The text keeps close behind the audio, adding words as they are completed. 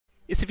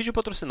Esse vídeo é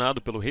patrocinado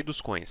pelo Rei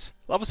dos Coins.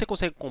 Lá você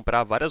consegue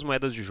comprar várias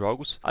moedas de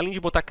jogos, além de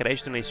botar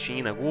crédito na Steam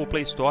e na Google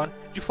Play Store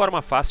de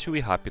forma fácil e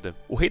rápida.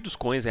 O Rei dos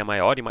Coins é a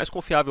maior e mais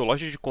confiável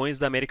loja de coins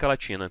da América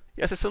Latina.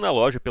 E acessando a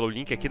loja pelo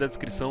link aqui da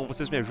descrição,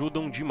 vocês me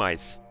ajudam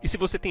demais. E se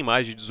você tem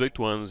mais de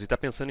 18 anos e está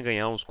pensando em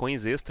ganhar uns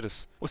coins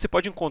extras, você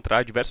pode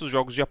encontrar diversos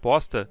jogos de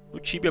aposta no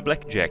Tibia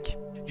Blackjack.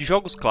 De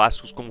jogos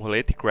clássicos como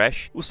Roulette e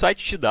Crash, o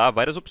site te dá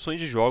várias opções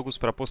de jogos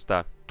para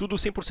apostar. Tudo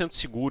 100%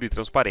 seguro e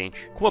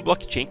transparente, com uma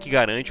blockchain que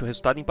garante um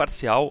resultado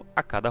imparcial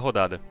a cada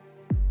rodada.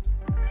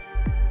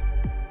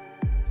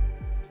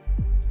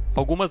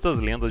 Algumas das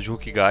lendas de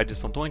Rookgaard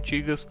são tão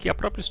antigas que a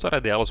própria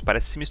história delas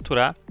parece se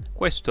misturar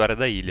com a história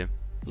da ilha.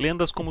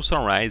 Lendas como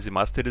Sunrise e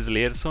Master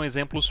Slayer são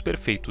exemplos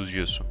perfeitos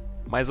disso.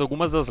 Mas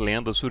algumas das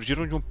lendas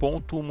surgiram de um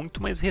ponto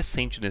muito mais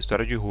recente na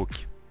história de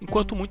Rook.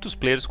 Enquanto muitos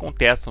players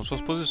contestam suas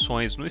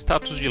posições no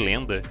status de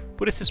lenda,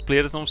 por esses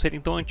players não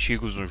serem tão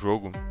antigos no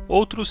jogo,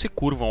 outros se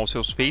curvam aos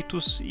seus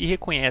feitos e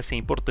reconhecem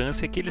a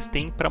importância que eles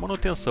têm para a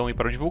manutenção e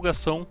para a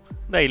divulgação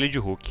da ilha de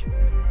Rook.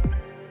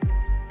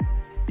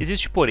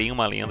 Existe, porém,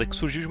 uma lenda que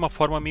surgiu de uma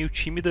forma meio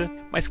tímida,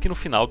 mas que no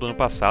final do ano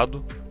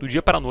passado, do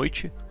dia para a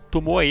noite,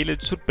 tomou a ilha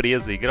de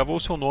surpresa e gravou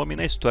seu nome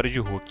na história de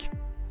Rook.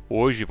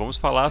 Hoje vamos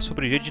falar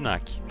sobre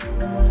Jedynak.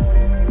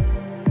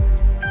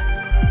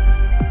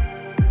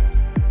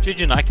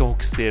 Jedynak é um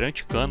rookster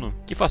anticano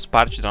que faz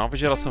parte da nova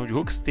geração de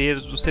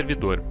rooksters do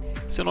servidor.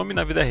 Seu nome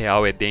na vida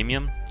real é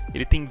Damian,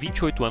 ele tem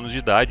 28 anos de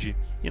idade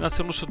e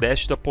nasceu no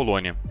sudeste da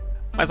Polônia,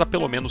 mas há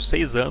pelo menos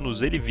 6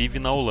 anos ele vive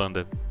na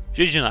Holanda.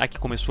 Jedynak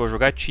começou a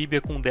jogar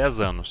Tibia com 10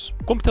 anos.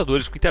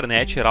 Computadores com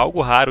internet era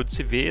algo raro de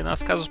se ver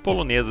nas casas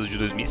polonesas de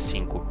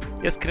 2005,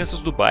 e as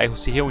crianças do bairro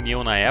se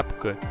reuniam na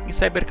época em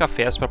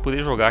cybercafés para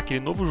poder jogar aquele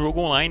novo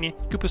jogo online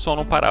que o pessoal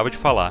não parava de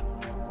falar,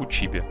 o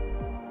Tibia.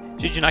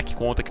 Jedynak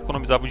conta que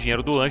economizava o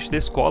dinheiro do lanche da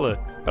escola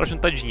para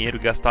juntar dinheiro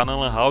e gastar na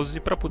lan house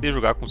para poder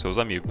jogar com seus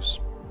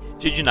amigos.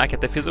 Jedynak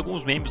até fez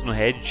alguns memes no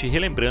Reddit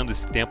relembrando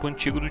esse tempo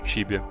antigo do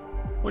Tibia,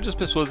 onde as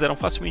pessoas eram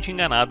facilmente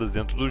enganadas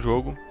dentro do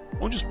jogo,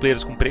 onde os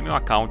players com premium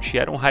account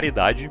eram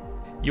raridade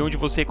e onde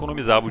você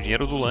economizava o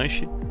dinheiro do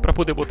lanche para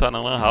poder botar na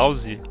lan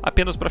house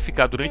apenas para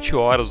ficar durante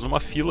horas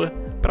numa fila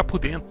para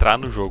poder entrar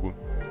no jogo.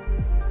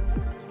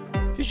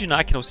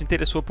 Jedynak não se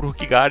interessou por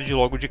Rookgaard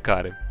logo de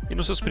cara, e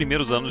nos seus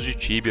primeiros anos de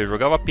Tibia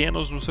jogava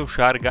apenas no seu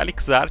char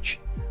Galixart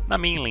na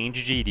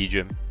mainland de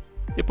Iridia.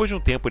 Depois de um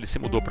tempo ele se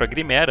mudou para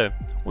Grimera,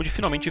 onde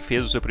finalmente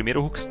fez o seu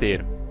primeiro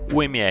rookster,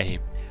 o MR.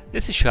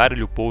 Nesse char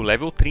ele upou o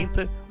level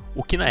 30,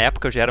 o que na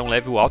época já era um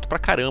level alto pra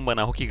caramba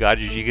na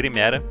Rookgaard de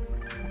Grimera,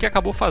 o que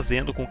acabou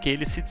fazendo com que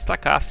ele se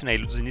destacasse na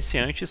Ilha dos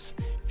Iniciantes,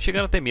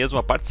 chegando até mesmo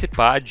a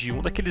participar de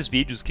um daqueles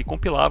vídeos que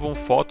compilavam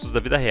fotos da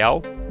vida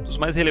real dos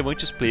mais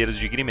relevantes players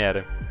de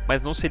Grimera.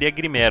 Mas não seria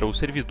Grimera o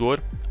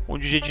servidor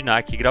onde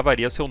Jedynak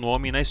gravaria seu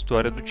nome na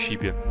história do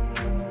Tibia.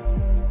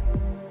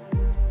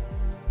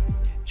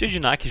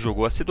 Jedynak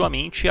jogou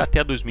assiduamente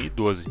até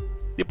 2012.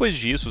 Depois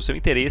disso, seu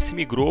interesse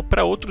migrou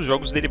para outros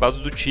jogos derivados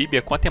do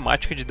Tibia com a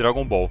temática de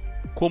Dragon Ball,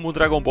 como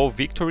Dragon Ball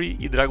Victory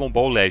e Dragon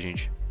Ball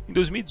Legend. Em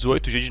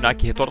 2018,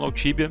 Jedynak retorna ao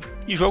Tibia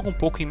e joga um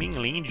pouco em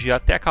mainland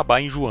até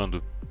acabar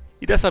enjoando.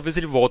 E dessa vez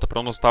ele volta para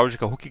a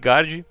nostálgica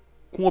Rookgaard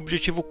com um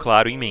objetivo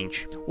claro em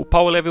mente: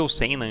 upar o level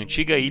 100 na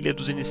antiga Ilha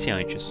dos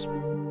Iniciantes.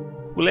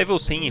 O level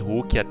 100 em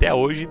Rook é até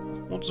hoje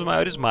um dos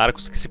maiores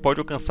marcos que se pode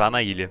alcançar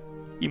na ilha,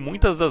 e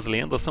muitas das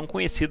lendas são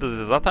conhecidas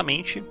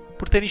exatamente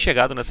por terem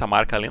chegado nessa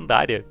marca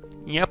lendária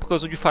em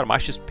épocas onde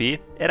farmar XP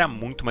era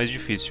muito mais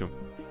difícil.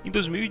 Em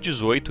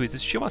 2018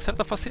 existia uma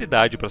certa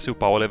facilidade para se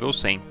upar o level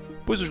 100,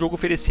 pois o jogo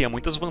oferecia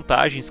muitas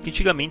vantagens que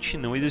antigamente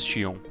não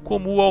existiam,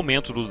 como o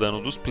aumento do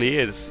dano dos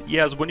players e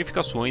as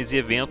bonificações e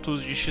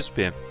eventos de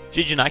XP.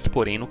 Jedynak,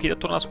 porém, não queria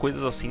tornar as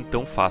coisas assim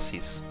tão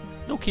fáceis.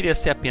 Não queria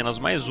ser apenas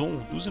mais um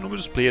dos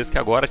inúmeros players que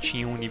agora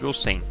tinham o nível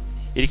 100.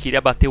 Ele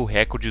queria bater o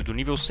recorde do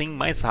nível 100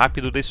 mais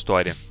rápido da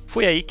história.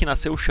 Foi aí que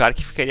nasceu o char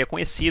que ficaria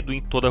conhecido em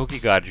toda a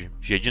Rookgaard,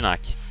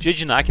 Jedynak.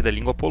 Jedynak, da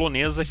língua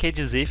polonesa, quer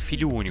dizer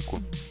filho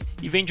único,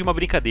 e vem de uma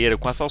brincadeira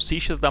com as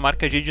salsichas da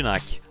marca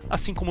Jedynak,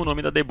 assim como o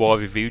nome da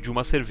Debov veio de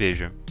uma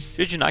cerveja.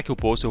 Jedynak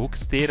upou seu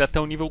rookster até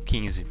o nível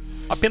 15,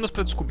 apenas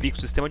para descobrir que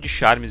o sistema de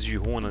charmes de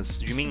runas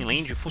de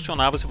mainland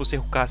funcionava se você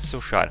rookasse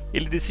seu char.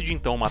 Ele decide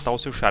então matar o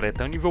seu char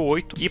até o nível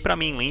 8, ir para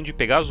mainland,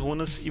 pegar as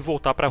runas e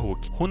voltar para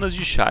Rook. Runas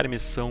de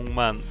charmes são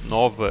uma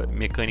nova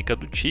mecânica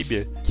do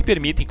Tibia que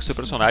permitem que o seu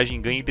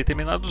personagem ganhe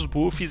determinados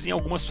buffs em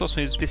algumas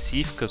situações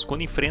específicas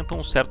quando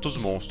enfrentam certos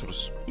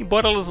monstros.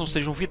 Embora elas não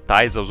sejam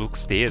vitais aos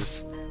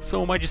rooksters,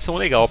 são uma adição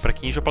legal para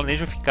quem já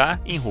planeja ficar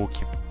em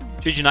Rook.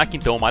 Jedynak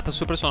então mata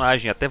seu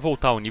personagem até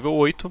voltar ao nível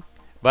 8,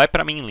 vai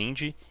para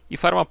mainland e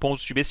farma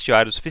pontos de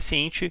bestiário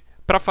suficiente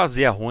para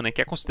fazer a runa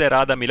que é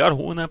considerada a melhor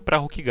runa para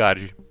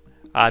Rookgaard,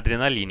 a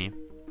Adrenaline.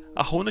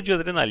 A runa de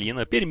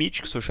Adrenalina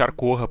permite que seu char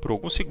corra por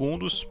alguns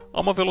segundos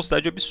a uma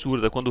velocidade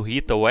absurda quando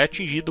irrita ou é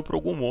atingido por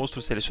algum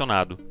monstro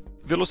selecionado.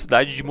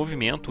 Velocidade de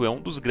movimento é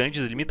um dos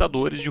grandes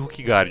limitadores de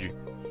Rookgaard,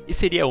 e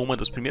seria uma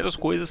das primeiras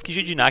coisas que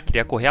Jedynak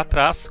iria correr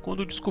atrás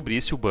quando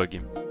descobrisse o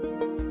bug.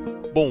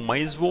 Bom,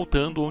 mas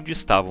voltando onde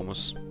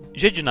estávamos.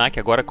 Jedynak,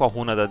 agora com a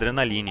runa da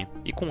Adrenaline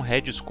e com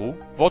Red Skull,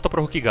 volta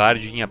para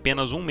Rookgaard e em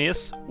apenas um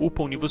mês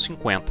upa o nível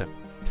 50,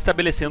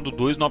 estabelecendo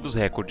 2 novos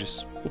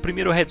recordes. O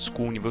primeiro é o Red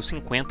Skull nível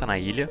 50 na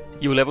ilha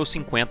e o level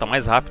 50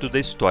 mais rápido da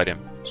história.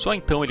 Só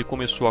então ele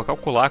começou a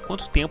calcular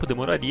quanto tempo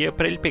demoraria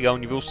para ele pegar o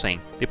nível 100.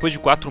 Depois de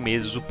 4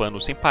 meses upando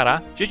sem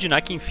parar,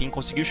 Jedynak enfim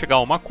conseguiu chegar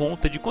a uma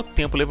conta de quanto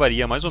tempo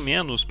levaria mais ou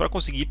menos para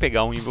conseguir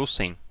pegar o nível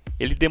 100.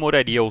 Ele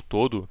demoraria ao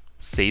todo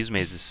 6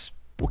 meses.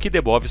 O que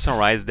Debov e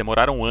Sunrise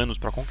demoraram anos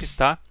para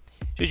conquistar,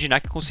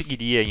 Jedynak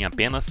conseguiria em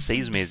apenas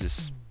 6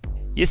 meses.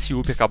 E esse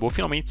up acabou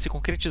finalmente se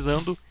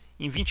concretizando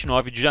em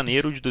 29 de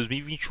janeiro de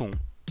 2021,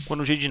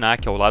 quando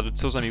Jedynak, ao lado de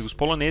seus amigos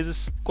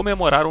poloneses,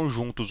 comemoraram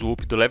juntos o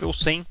up do level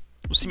 100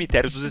 no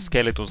cemitério dos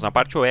Skeletons na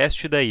parte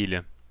oeste da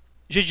ilha.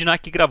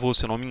 Jedynak gravou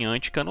seu nome em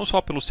Antica não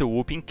só pelo seu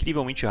up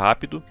incrivelmente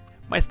rápido,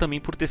 mas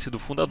também por ter sido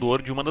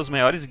fundador de uma das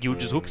maiores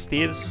guilds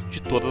rooksteiras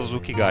de todas as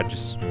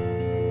Rookgaards.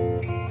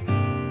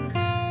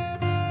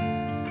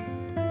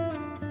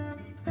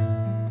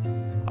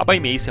 A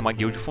Bymace é uma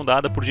guild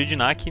fundada por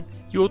Jedynak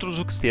e outros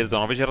rooksteiros da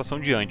nova geração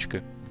de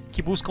Antica,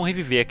 que buscam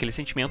reviver aquele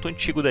sentimento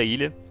antigo da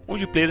ilha,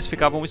 onde players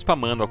ficavam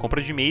spamando a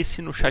compra de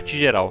Mace no chat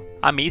geral.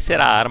 A Mace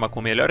era a arma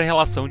com melhor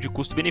relação de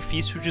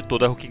custo-benefício de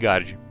toda a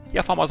Rookgaard, e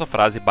a famosa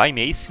frase Buy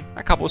Mace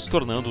acabou se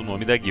tornando o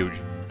nome da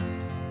guild.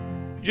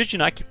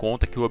 Jedynak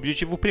conta que o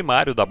objetivo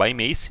primário da Buy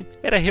Mace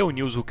era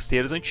reunir os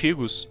rooksteiros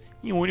antigos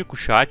em um único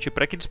chat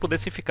para que eles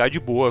pudessem ficar de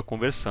boa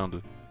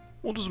conversando.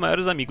 Um dos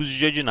maiores amigos de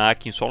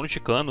Jedynak em solo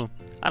ticano,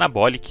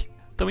 Anabolic,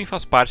 também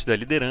faz parte da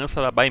liderança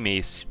da Buy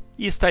Mace,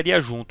 e estaria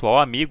junto ao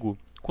amigo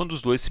quando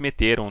os dois se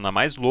meteram na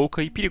mais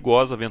louca e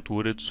perigosa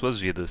aventura de suas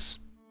vidas.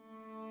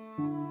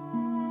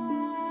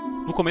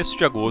 No começo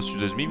de agosto de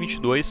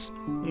 2022,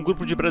 um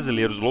grupo de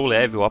brasileiros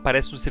low-level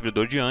aparece no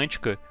servidor de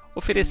Antica,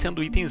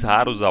 oferecendo itens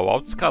raros ao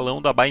alto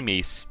escalão da Buy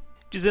Mace,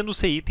 dizendo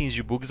ser itens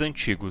de bugs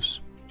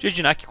antigos.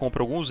 Jedynak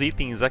compra alguns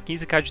itens a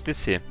 15k de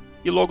TC,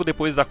 e logo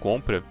depois da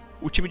compra,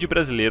 o time de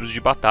brasileiros de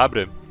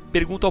Batabra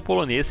pergunta ao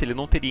polonês se ele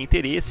não teria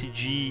interesse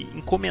de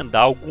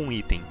encomendar algum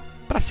item,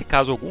 para se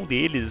caso algum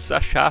deles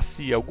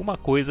achasse alguma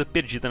coisa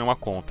perdida numa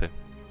conta.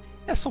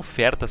 Essa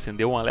oferta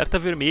acendeu um alerta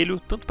vermelho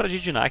tanto para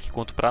Jedynak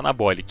quanto para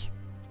Anabolic,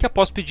 que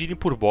após pedirem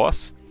por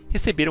boss,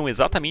 receberam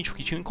exatamente o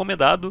que tinham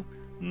encomendado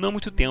não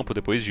muito tempo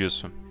depois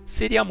disso.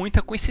 Seria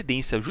muita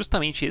coincidência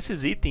justamente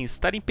esses itens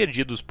estarem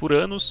perdidos por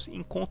anos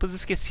em contas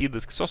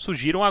esquecidas que só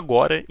surgiram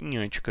agora em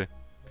Antica.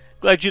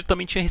 Gladir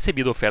também tinha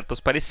recebido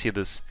ofertas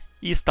parecidas,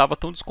 e estava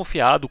tão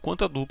desconfiado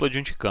quanto a dupla de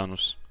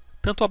anticanos.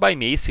 Tanto a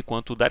Bymace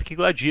quanto o Dark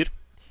Gladir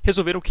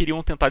resolveram que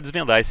iriam tentar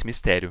desvendar esse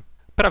mistério,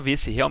 para ver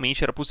se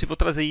realmente era possível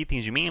trazer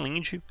itens de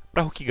mainland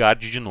para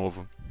Rookgaard de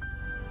novo.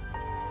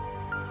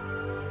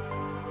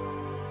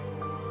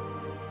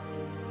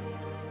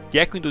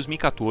 Gecko em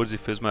 2014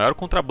 fez o maior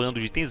contrabando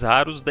de itens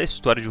raros da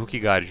história de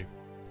Rookgaard.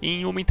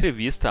 Em uma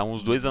entrevista há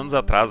uns 2 anos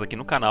atrás aqui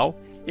no canal,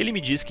 ele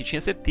me disse que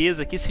tinha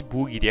certeza que esse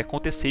bug iria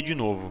acontecer de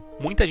novo.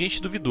 Muita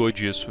gente duvidou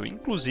disso,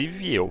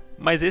 inclusive eu.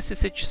 Mas esse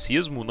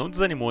ceticismo não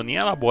desanimou nem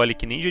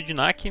Anabolic nem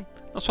Jedynak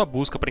na sua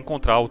busca para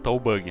encontrar o tal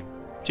bug.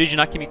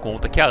 Jedynak me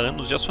conta que há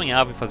anos já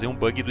sonhava em fazer um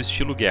bug do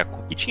estilo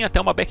Gecko, e tinha até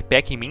uma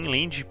backpack em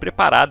mainland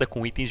preparada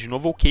com itens de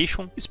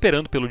Novocation,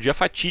 esperando pelo dia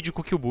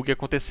fatídico que o bug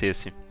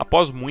acontecesse.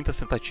 Após muitas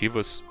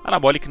tentativas,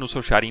 Anabolic no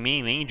seu char em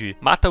mainland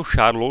mata o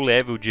char low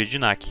level de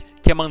Jedynak,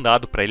 que é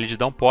mandado para ele de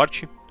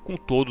downport com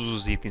todos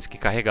os itens que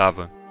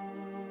carregava.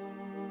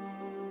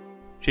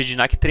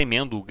 Jedynak,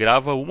 tremendo,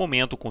 grava o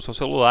momento com seu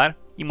celular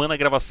e manda a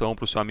gravação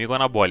para o seu amigo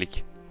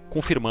Anabolic,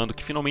 confirmando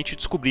que finalmente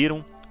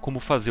descobriram como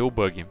fazer o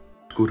bug.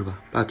 Kurwa,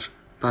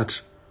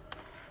 patrz.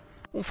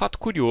 Um fato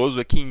curioso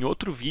é que em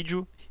outro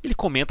vídeo ele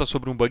comenta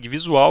sobre um bug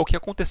visual que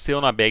aconteceu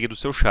na bag do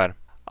seu char.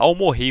 Ao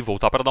morrer e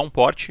voltar para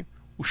downport,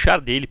 o char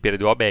dele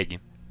perdeu a bag.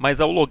 Mas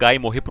ao logar e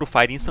morrer pro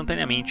Fire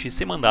instantaneamente e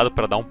ser mandado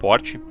para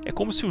downport, é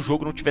como se o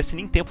jogo não tivesse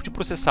nem tempo de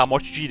processar a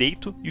morte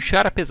direito, e o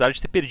char, apesar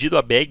de ter perdido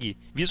a bag,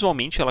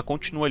 visualmente ela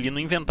continua ali no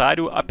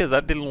inventário,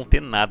 apesar dele não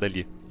ter nada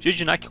ali.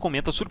 Jedynak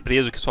comenta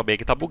surpreso que sua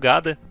bag está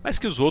bugada, mas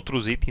que os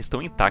outros itens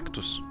estão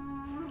intactos.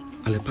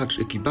 Ale patrz,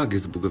 jaki bug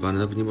jest zbugowany,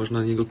 nawet nie można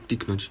na niego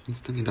kliknąć. Nic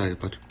to nie daje,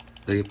 patrz.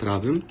 Daje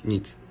prawym,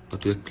 nic. A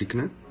tu jak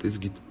kliknę, to jest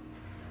git.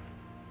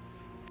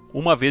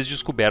 Uma vez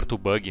descoberto o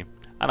bug,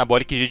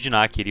 Anabolic e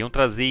Jedynak iriam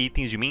trazer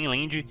itens de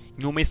mainland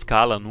em uma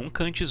escala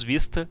nunca antes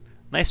vista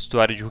na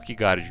história de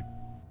Rookgaard.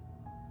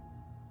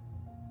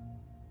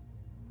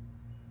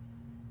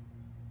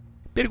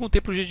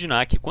 Perguntei pro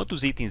Jedynak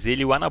quantos itens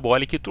ele e o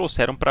Anabolic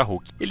trouxeram para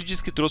Rook. Ele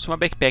disse que trouxe uma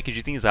backpack de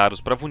itens raros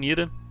para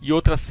Vunira e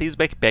outras 6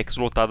 backpacks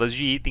lotadas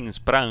de itens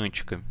para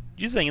Antica.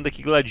 Diz ainda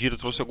que Gladir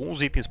trouxe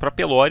alguns itens para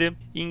Pelória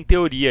e, em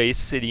teoria,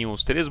 esses seriam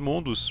os 3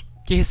 mundos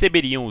que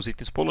receberiam os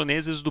itens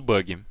poloneses do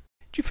bug.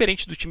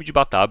 Diferente do time de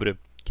Batabra,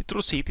 que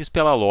trouxe itens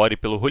pela lore e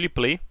pelo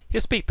roleplay,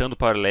 respeitando o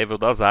power level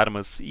das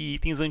armas e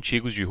itens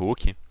antigos de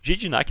Rook,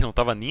 Jedynak não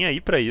estava nem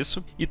aí para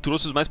isso e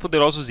trouxe os mais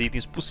poderosos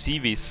itens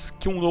possíveis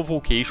que um novo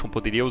location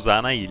poderia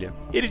usar na ilha.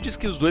 Ele diz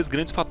que os 2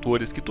 grandes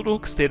fatores que todo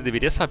rookster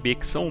deveria saber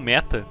que são o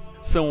meta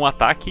são o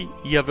ataque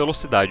e a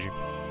velocidade.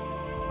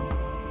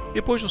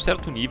 Depois de um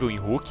certo nível em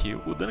Rook,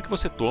 o dano que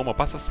você toma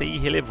passa a ser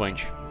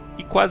irrelevante.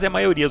 E quase a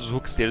maioria dos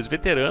Rooksters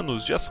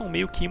veteranos já são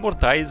meio que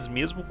imortais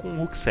mesmo com um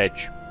Rook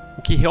 7.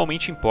 O que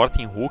realmente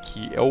importa em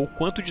Rook é o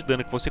quanto de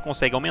dano que você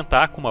consegue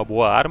aumentar com uma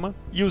boa arma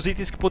e os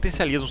itens que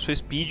potencializam sua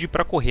speed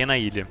para correr na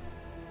ilha.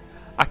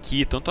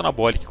 Aqui, tanto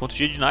Anabolic quanto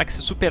Jedynak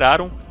se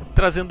superaram,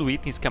 trazendo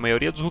itens que a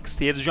maioria dos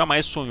Rooksters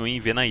jamais sonhou em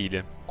ver na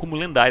ilha, como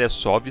lendárias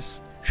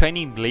Soves,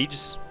 Shining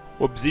Blades,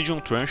 Obsidian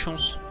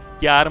Truncheons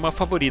e a arma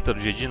favorita do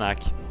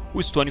Jedynak,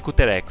 o Stone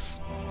Cutter-Axe.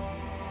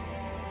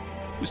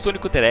 O Stone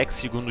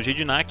Cutter-Axe, segundo o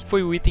Jedynak,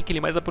 foi o item que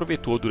ele mais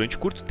aproveitou durante o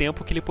curto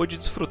tempo que ele pôde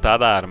desfrutar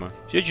da arma.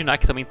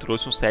 Jedynak também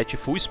trouxe um set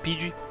Full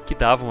Speed que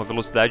dava uma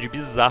velocidade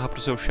bizarra para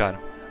o seu char,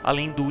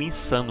 além do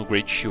insano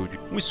Great Shield,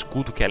 um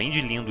escudo que além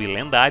de lindo e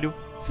lendário,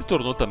 se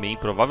tornou também,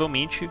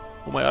 provavelmente,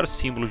 o maior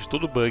símbolo de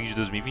todo o bug de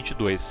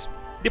 2022.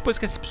 Depois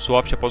que a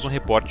Cipsoft, após um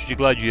reporte de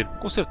Gladir,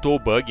 consertou o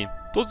bug,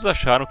 todos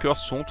acharam que o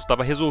assunto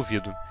estava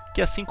resolvido,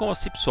 que assim como a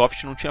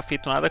Cipsoft não tinha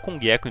feito nada com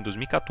Gecko em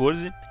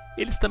 2014,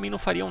 eles também não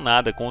fariam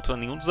nada contra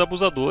nenhum dos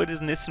abusadores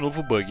nesse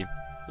novo bug.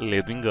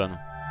 Lê do engano.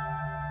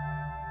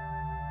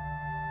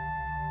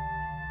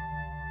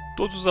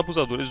 Todos os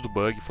abusadores do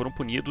bug foram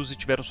punidos e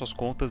tiveram suas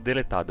contas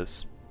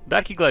deletadas.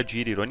 Dark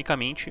Gladir,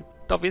 ironicamente,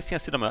 talvez tenha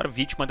sido a maior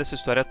vítima dessa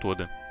história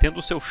toda, tendo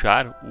o seu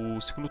char,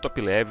 o segundo top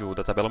level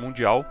da tabela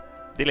mundial,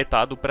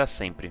 deletado para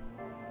sempre.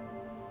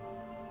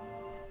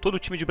 Todo o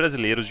time de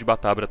brasileiros de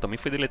Batabra também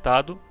foi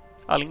deletado,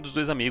 além dos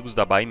dois amigos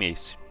da Ba e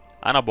Mace,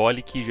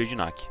 Anabolic e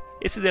Jedynak.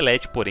 Esse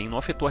delete, porém, não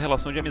afetou a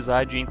relação de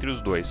amizade entre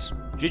os dois.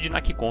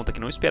 Jedynak conta que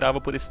não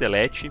esperava por esse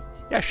delete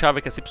e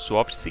achava que a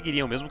Cipsoft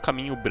seguiria o mesmo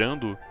caminho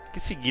brando que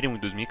seguiram em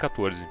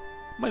 2014.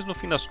 Mas no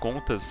fim das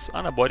contas,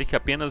 Anabolic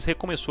apenas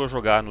recomeçou a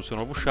jogar no seu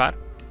novo char,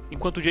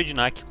 enquanto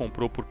Jedynak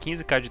comprou por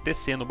 15k de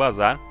TC no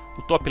bazar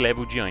o top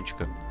level de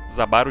Antica,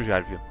 Zabaru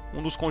Jarvia,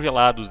 um dos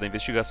congelados da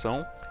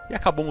investigação, e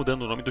acabou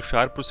mudando o nome do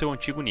char para o seu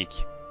antigo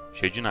nick,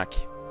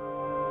 Jedynak,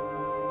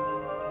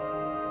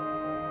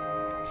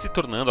 se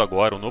tornando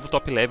agora o novo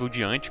top level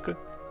de Antica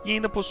e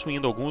ainda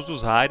possuindo alguns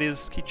dos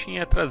rares que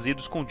tinha trazido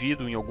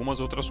escondido em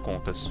algumas outras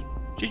contas.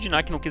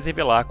 Jedynak não quis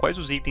revelar quais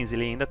os itens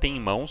ele ainda tem em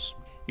mãos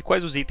e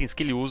quais os itens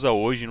que ele usa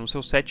hoje no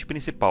seu set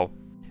principal,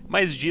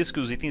 mas diz que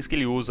os itens que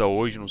ele usa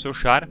hoje no seu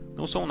char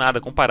não são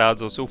nada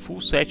comparados ao seu full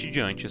set de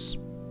antes,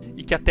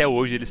 e que até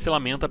hoje ele se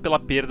lamenta pela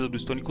perda do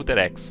Stone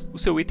Cutter-Axe, o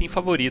seu item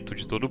favorito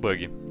de todo o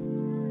bug.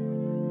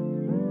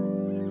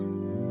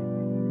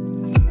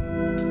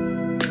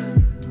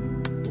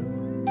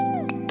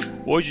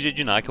 Hoje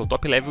Jedynak é o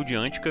top level de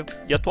Antica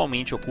e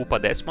atualmente ocupa a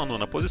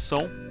 19ª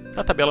posição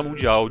na tabela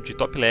mundial de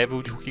top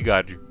level de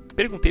Rookgaard.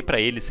 Perguntei para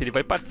ele se ele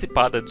vai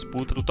participar da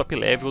disputa do top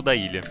level da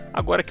ilha,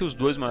 agora que os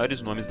dois maiores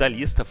nomes da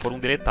lista foram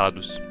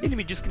deletados. Ele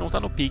me disse que não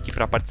está no pique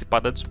para participar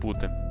da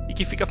disputa, e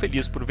que fica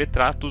feliz por ver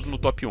Tratos no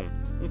top 1,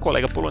 um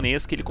colega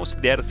polonês que ele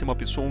considera ser uma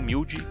pessoa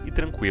humilde e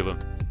tranquila.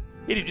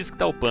 Ele diz que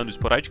está upando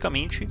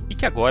esporadicamente e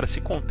que agora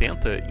se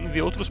contenta em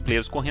ver outros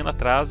players correndo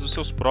atrás dos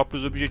seus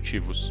próprios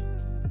objetivos.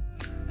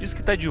 Diz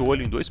que está de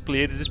olho em dois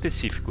players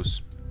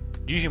específicos,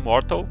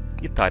 Digimortal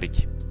e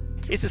Tarek.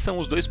 Esses são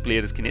os dois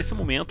players que nesse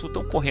momento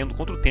estão correndo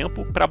contra o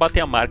tempo para bater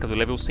a marca do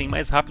level 100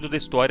 mais rápido da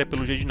história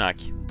pelo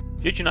Jedynak.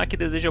 Jedynak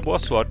deseja boa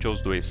sorte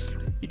aos dois,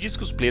 e diz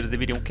que os players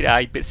deveriam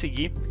criar e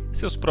perseguir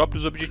seus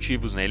próprios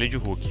objetivos na ilha de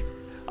Rook.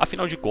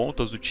 Afinal de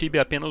contas, o Tibia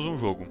é apenas um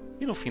jogo,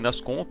 e no fim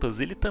das contas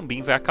ele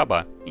também vai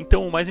acabar.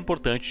 Então o mais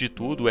importante de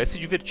tudo é se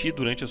divertir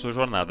durante a sua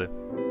jornada.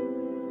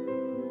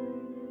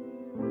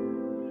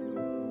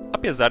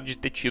 Apesar de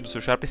ter tido seu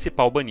char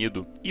principal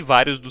banido e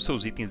vários dos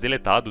seus itens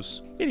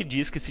deletados, ele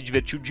diz que se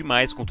divertiu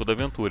demais com toda a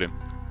aventura,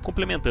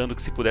 complementando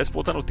que se pudesse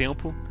voltar no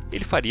tempo,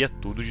 ele faria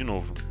tudo de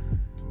novo.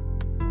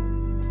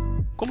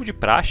 Como de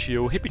praxe,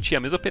 eu repeti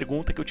a mesma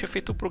pergunta que eu tinha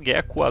feito pro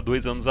Gecko há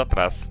 2 anos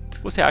atrás.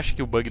 Você acha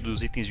que o bug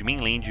dos itens de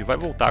mainland vai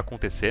voltar a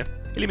acontecer?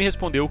 Ele me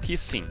respondeu que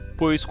sim,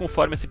 pois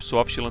conforme a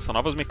Cipsoft lança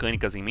novas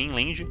mecânicas em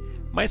mainland,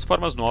 mais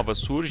formas novas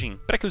surgem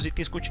para que os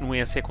itens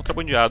continuem a ser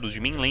contrabandeados de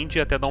mainland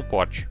até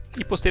downport,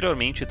 e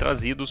posteriormente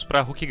trazidos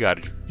para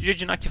Rookgaard.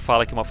 Jedynak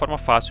fala que uma forma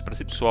fácil para a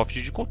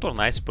Cipsoft de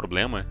contornar esse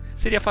problema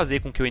seria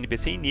fazer com que o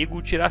NPC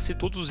Inigo tirasse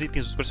todos os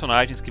itens dos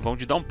personagens que vão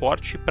de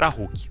downport para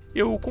Rook.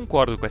 Eu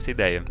concordo com essa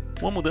ideia.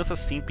 Uma mudança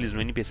simples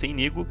no NPC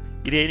Inigo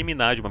iria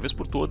eliminar de uma vez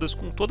por todas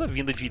com toda a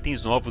vinda de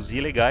itens novos e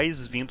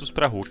ilegais vindos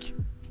para Rook.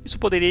 Isso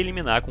poderia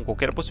eliminar com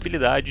qualquer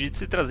possibilidade de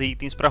se trazer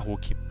itens para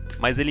Rook,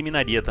 mas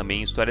eliminaria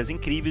também histórias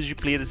incríveis de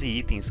players e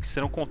itens que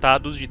serão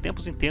contados de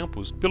tempos em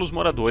tempos pelos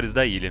moradores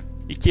da ilha,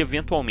 e que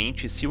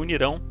eventualmente se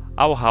unirão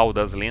ao hall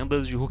das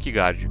lendas de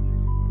Rookgaard.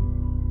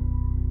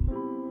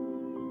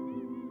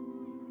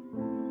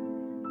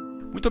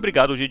 Muito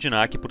obrigado ao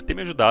Jedynak por ter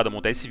me ajudado a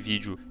montar esse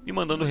vídeo, me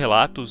mandando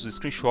relatos,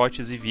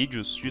 screenshots e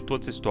vídeos de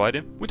toda essa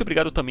história. Muito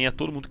obrigado também a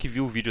todo mundo que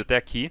viu o vídeo até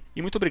aqui,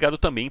 e muito obrigado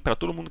também para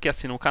todo mundo que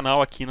assina o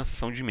canal aqui na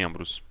seção de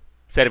membros.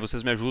 Sério,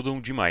 vocês me ajudam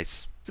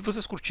demais. Se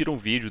vocês curtiram o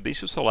vídeo,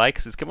 deixe o seu like,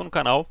 se inscrevam no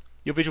canal,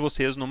 e eu vejo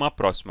vocês numa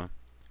próxima.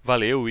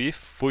 Valeu e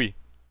fui!